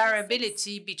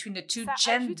variability between the two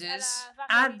genders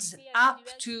adds up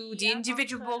to the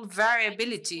individual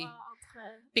variability,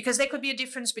 because there could be a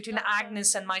difference between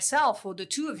Agnes and myself, or the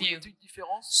two of you.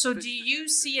 So do you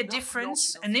see a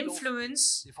difference, an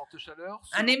influence,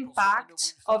 an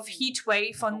impact of heat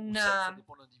wave on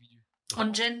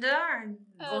gender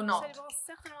or not?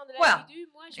 Well,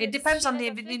 it depends on the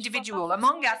individual.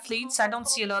 Among athletes, I don't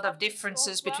see a lot of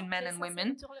differences between men and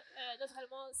women.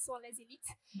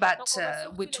 But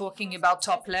we're talking about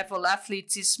top-level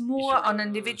athletes. It's more on an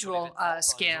individual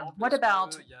scale. What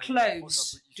about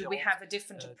clothes? Do we have a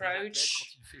different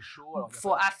approach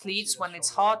for athletes when it's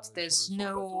hot? There's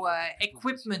no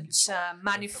equipment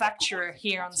manufacturer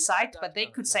here on site, but they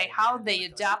could say how they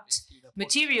adapt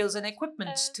materials and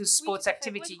equipment to sports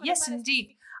activity. Yes,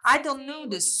 indeed. I don't know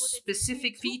the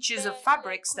specific features of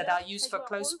fabrics that are used for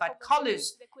clothes, but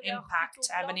colors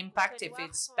have an impact if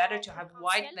it's better to have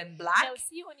white than black,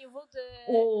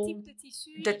 or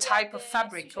the type of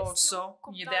fabric also.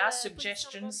 There are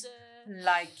suggestions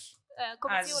like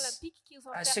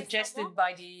as suggested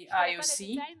by the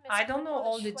IOC. I don't know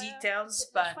all the details,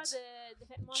 but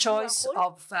choice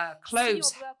of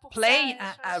clothes play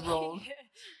a role.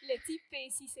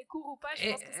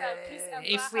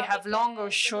 If we have long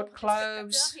or short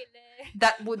clothes,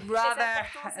 that would rather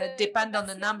depend on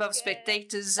the number of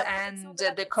spectators and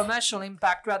the commercial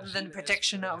impact rather than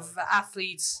protection of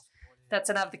athletes. That's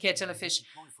another kettle of fish.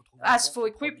 As for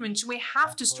equipment, we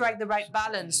have to strike the right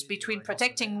balance between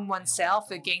protecting oneself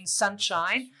against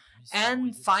sunshine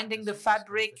and finding the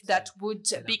fabric that would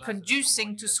be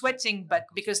conducing to sweating, but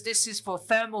because this is for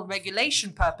thermal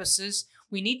regulation purposes,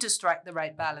 we need to strike the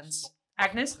right balance.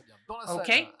 Agnes?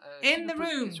 Okay. In the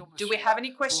room, do we have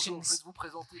any questions?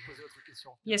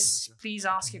 Yes, please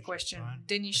ask your question.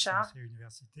 Denisha,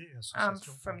 I'm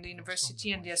from the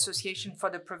university and the Association for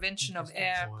the Prevention of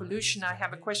Air Pollution. I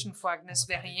have a question for Agnes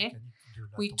Verrier.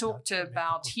 We talked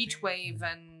about heat wave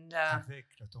and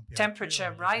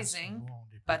temperature rising,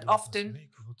 but often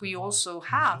we also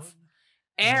have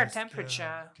air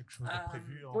temperature,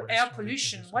 air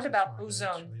pollution. What about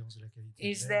ozone?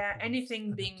 Is there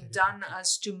anything being done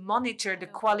as to monitor the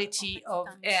quality of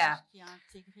air?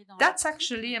 That's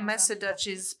actually a method that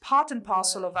is part and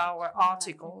parcel of our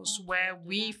articles, where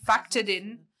we factored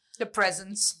in the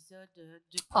presence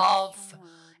of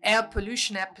air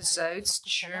pollution episodes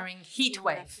during heat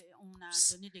waves.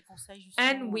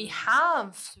 And we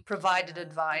have provided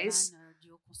advice,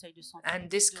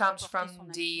 and this comes from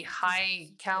the High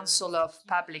Council of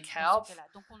Public Health.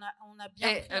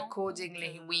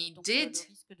 Accordingly, we did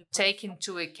take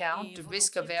into account the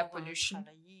risk of air pollution,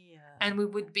 and we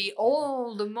would be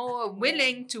all the more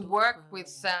willing to work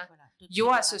with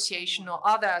your association or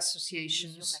other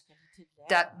associations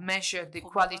that measure the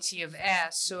quality of air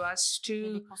so as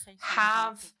to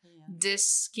have this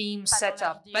scheme set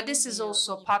up. But this is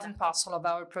also part and parcel of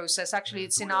our process. Actually,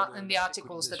 it's in the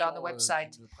articles that are on the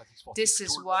website. This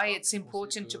is why it's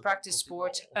important to practice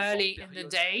sport early in the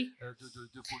day,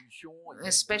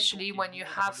 especially when you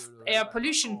have air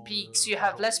pollution peaks. You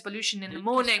have less pollution in the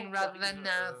morning rather than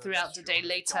throughout the day,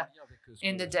 later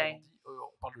in the day.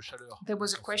 There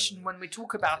was a question when we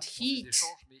talk about heat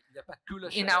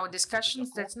in our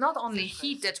discussions. There's not only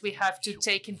heat that we have to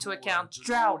take into account,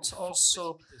 drought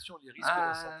also,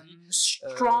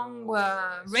 strong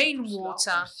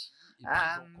rainwater,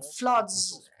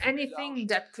 floods, anything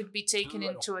that could be taken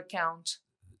into account.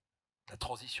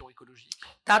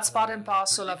 That's part and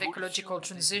parcel of ecological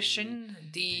transition,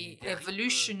 the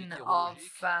evolution of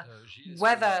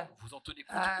weather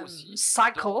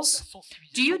cycles.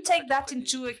 Do you take that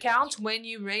into account when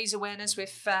you raise awareness with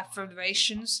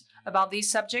federations about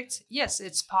these subjects? Yes,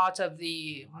 it's part of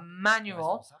the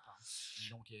manual.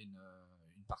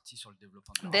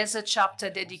 There's a chapter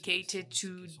dedicated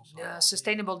to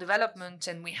sustainable development,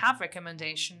 and we have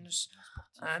recommendations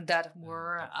that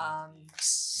were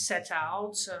set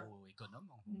out.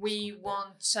 We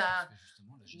want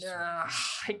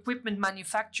equipment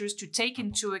manufacturers to take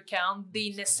into account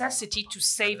the necessity to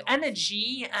save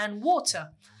energy and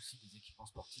water.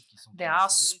 There are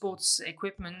sports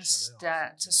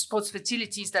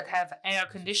facilities that have air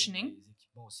conditioning.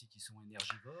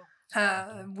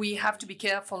 We have to be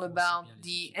careful about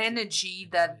the energy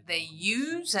that they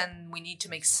use, and we need to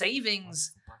make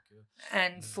savings.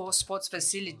 And for sports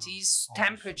facilities,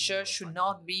 temperature should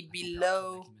not be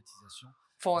below,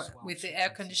 with the air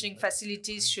conditioning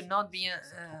facilities, should not be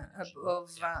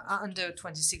under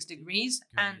 26 degrees,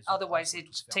 and otherwise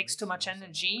it takes too much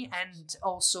energy, and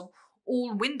also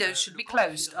all windows should be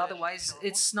closed, otherwise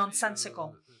it's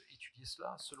nonsensical.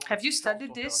 Have you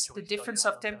studied this, the difference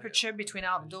of temperature between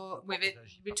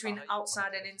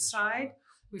outside and inside?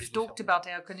 We've talked about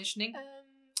air conditioning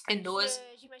indoors.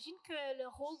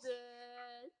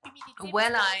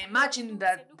 Well, I imagine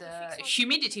that the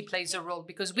humidity plays a role,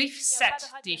 because we've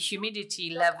set the humidity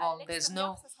level. There's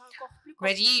no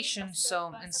radiation,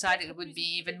 so inside it would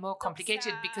be even more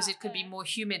complicated because it could be more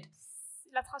humid.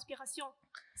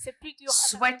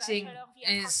 Sweating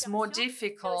is more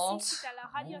difficult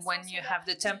when you have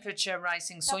the temperature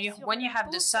rising. So when you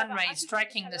have the sun rays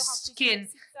striking the skin,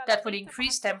 that will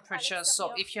increase temperature.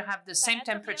 So if you have the same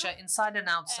temperature inside and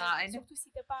outside,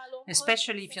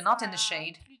 especially if you're not in the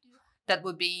shade, that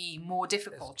would be more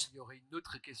difficult.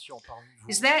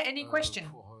 Is there any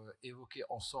question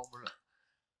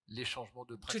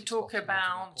to talk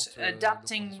about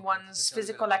adapting one's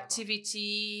physical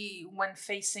activity when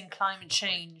facing climate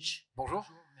change? Bonjour.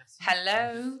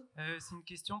 Hello.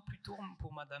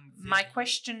 My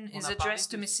question is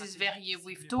addressed to Mrs. Verrier.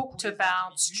 We've talked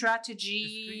about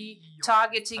strategy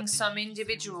targeting some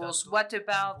individuals. What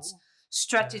about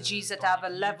strategies that have a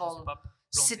level?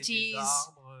 Cities,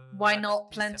 why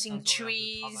not planting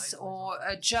trees or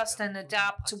adjust and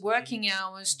adapt working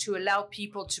hours to allow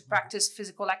people to practice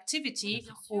physical activity,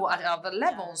 or at other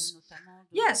levels?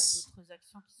 Yes,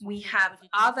 we have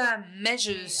other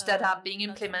measures that are being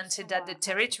implemented at the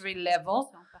territory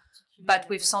level, but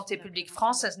with Santé Publique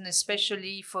France, and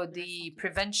especially for the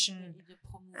prevention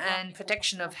and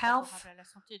protection of health,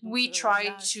 we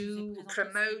try to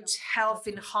promote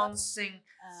health-enhancing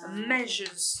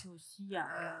measures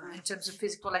in terms of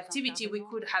physical activity. We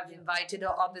could have invited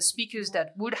other speakers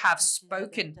that would have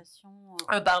spoken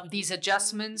about these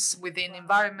adjustments within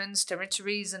environments,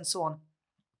 territories, and so on.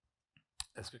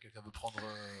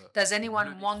 Does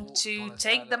anyone want to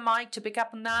take the mic to pick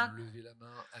up on that?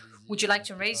 Would you like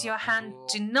to raise your hand?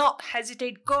 Do not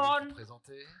hesitate. Go on.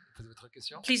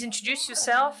 Please introduce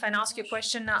yourself and ask your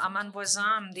question. I'm Anne Voisin.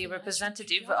 I'm the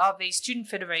representative of a student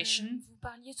federation.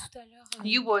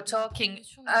 You were talking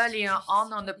earlier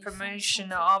on the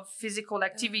promotion of physical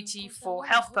activity for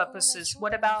health purposes.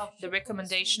 What about the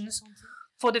recommendations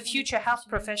for the future health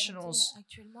professionals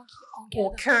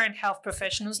or current health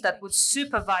professionals that would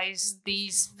supervise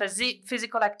these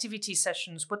physical activity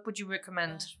sessions? What would you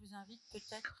recommend?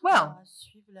 Well,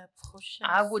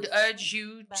 I would urge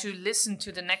you to listen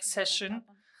to the next session.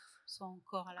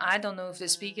 I don't know if the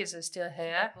speakers are still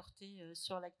here,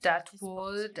 that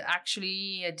would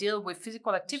actually deal with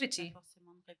physical activity.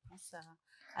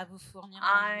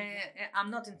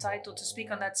 I'm not entitled to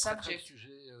speak on that subject.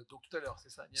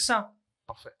 So,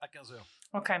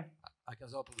 okay.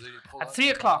 At 3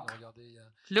 o'clock,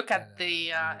 look at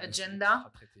the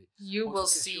agenda. You will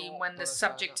see when the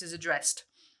subject is addressed.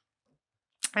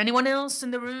 Anyone else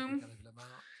in the room?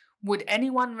 Would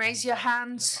anyone raise your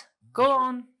hands? Go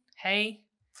on. Hey.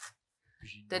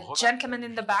 The gentleman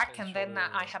in the back, and then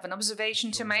I have an observation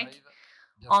to make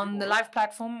on the live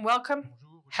platform. Welcome.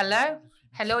 Hello.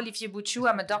 Hello, Olivier Bouchou.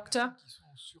 I'm a doctor.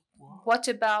 What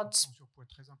about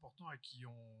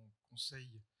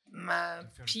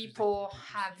people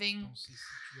having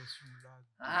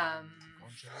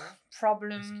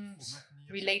problems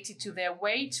related to their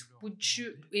weight?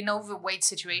 In overweight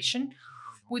situation,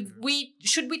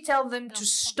 should we tell them to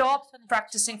stop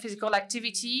practicing physical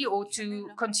activity or to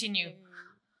continue?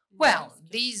 Well,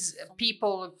 these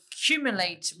people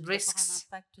accumulate risks,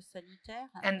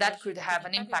 and that could have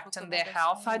an impact on their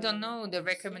health. I don't know the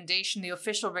recommendation, the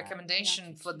official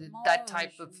recommendation for that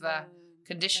type of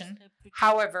condition.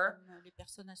 However,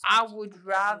 I would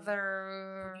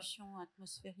rather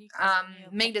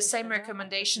make the same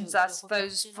recommendations as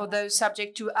those for those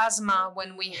subject to asthma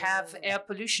when we have air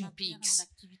pollution peaks.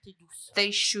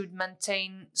 They should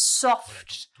maintain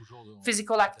soft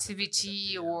physical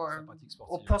activity or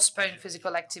postpone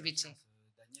physical activity.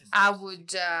 I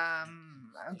would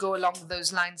go along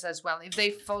those lines as well. If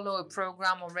they follow a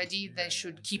program already, they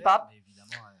should keep up,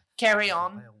 carry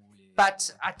on.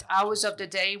 But at hours of the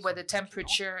day where the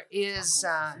temperature is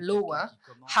lower,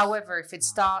 however, if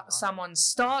it's someone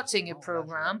starting a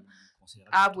program,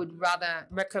 I would rather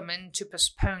recommend to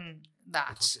postpone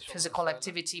that physical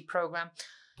activity program.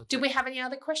 Do we have any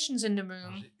other questions in the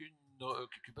room?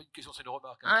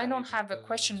 I don't have a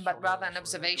question, but rather an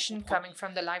observation coming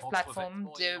from the live platform.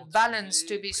 The balance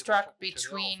to be struck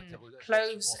between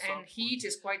clothes and heat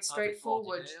is quite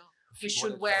straightforward. We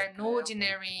should wear an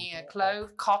ordinary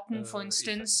cloth, cotton, for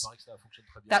instance.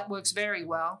 That works very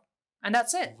well. And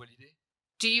that's it.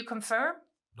 Do you confirm?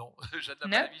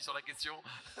 No?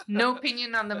 No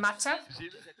opinion on the matter?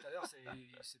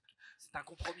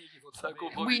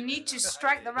 We need to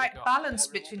strike the right balance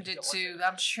between the two.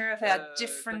 I'm sure there are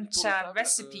different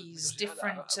recipes,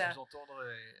 different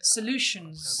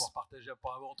solutions.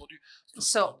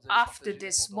 So after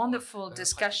this wonderful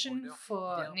discussion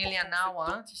for nearly an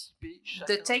hour,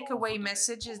 the takeaway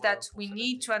message is that we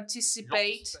need to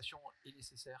anticipate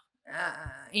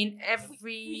in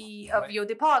every of your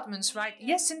departments, right?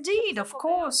 Yes, indeed, of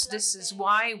course. This is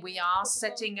why we are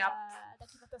setting up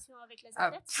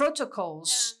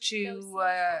protocols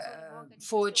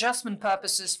for adjustment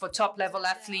purposes for top-level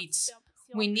athletes.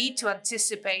 We need to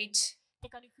anticipate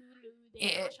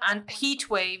and heat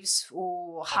waves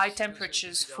or high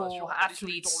temperatures for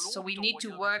athletes. So we need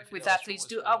to work with athletes.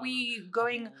 Are we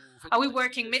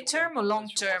working midterm or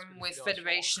long-term with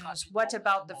federations? What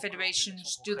about the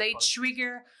federations? Do they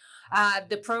trigger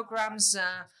the programs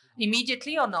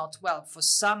immediately or not? Well, for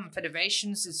some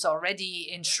federations, it's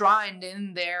already enshrined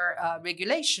in their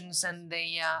regulations and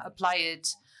they apply it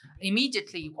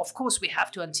immediately. Of course, we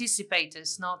have to anticipate.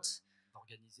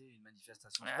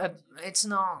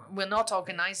 We're not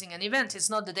organizing an event. It's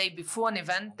not the day before an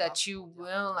event that you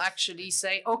will actually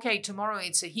say, okay, tomorrow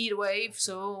it's a heat wave,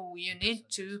 so you need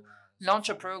to launch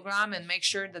a program and make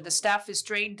sure that the staff is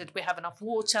trained, that we have enough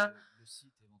water,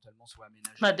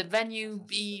 that the venue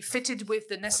be fitted with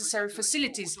the necessary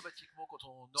facilities.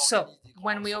 So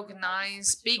when we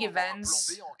organize big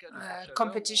events,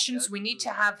 competitions, we need to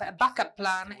have a backup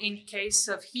plan in case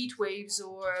of heat waves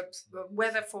or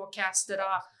weather forecasts that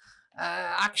are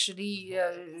actually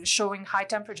showing high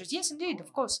temperatures. Yes, indeed,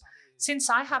 of course. Since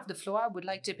I have the floor, I would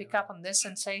like to pick up on this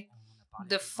and say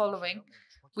the following.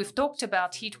 We've talked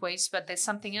about heat waves, but there's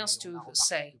something else to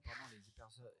say.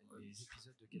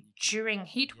 During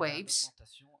heat waves,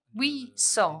 we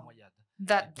saw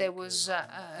that there was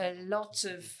a lot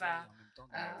of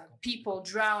people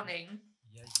drowning.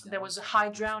 There was a high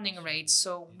drowning rate,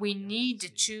 so we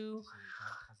need to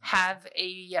have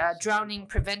a drowning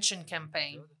prevention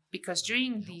campaign, because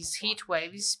during these heat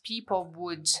waves, people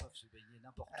would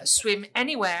swim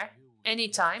anywhere,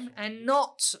 anytime, and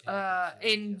not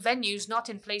in venues, not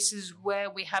in places where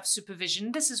we have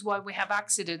supervision. This is why we have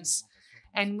accidents,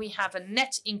 and we have a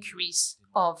net increase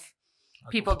of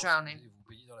people drowning.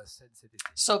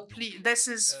 So please, this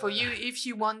is for you if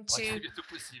you want to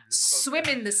swim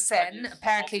in the Seine.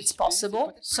 Apparently it's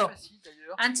possible. So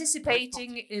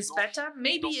anticipating is better.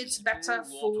 Maybe it's better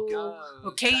for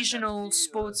occasional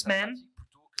sportsmen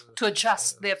to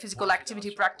adjust their physical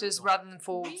activity practice rather than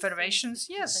for federations.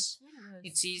 Yes,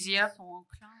 it's easier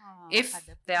if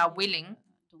they are willing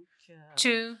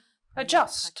to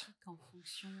adjust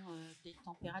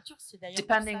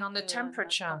depending on the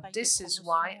temperature. This is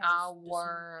why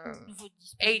our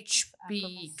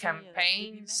HP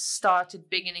campaign started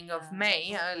beginning of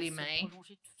May, early May,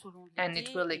 and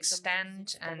it will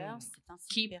extend and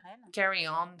carry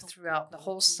on throughout the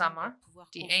whole summer.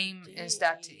 The aim is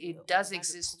that it does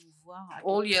exist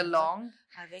all year long,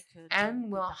 and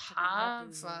we'll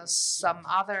have some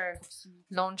other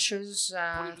launches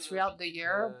throughout the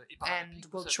year, and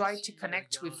we'll try to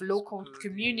connect with local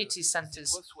community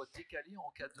centers.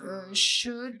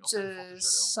 Should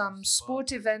some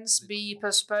sport events be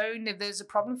postponed if there's a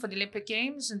problem for the Olympic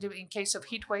Games and in case of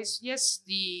heat waves? Yes,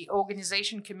 the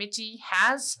organization committee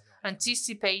has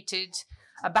anticipated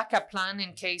a backup plan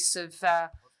in case of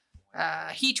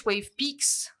heat wave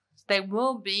peaks. They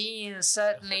will be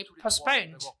certainly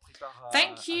postponed.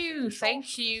 Thank you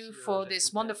for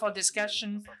this wonderful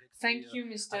discussion. Thank you,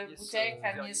 Mr. Boutek,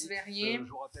 Agnès Verrier.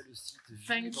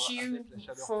 Thank you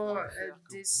for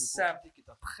this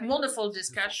wonderful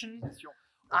discussion.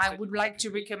 I would like to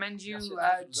recommend you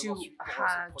to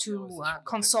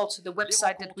consult the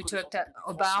website that we talked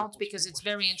about, because it's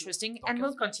very interesting. And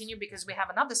we'll continue because we have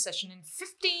another session in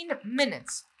 15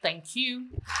 minutes. Thank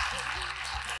you.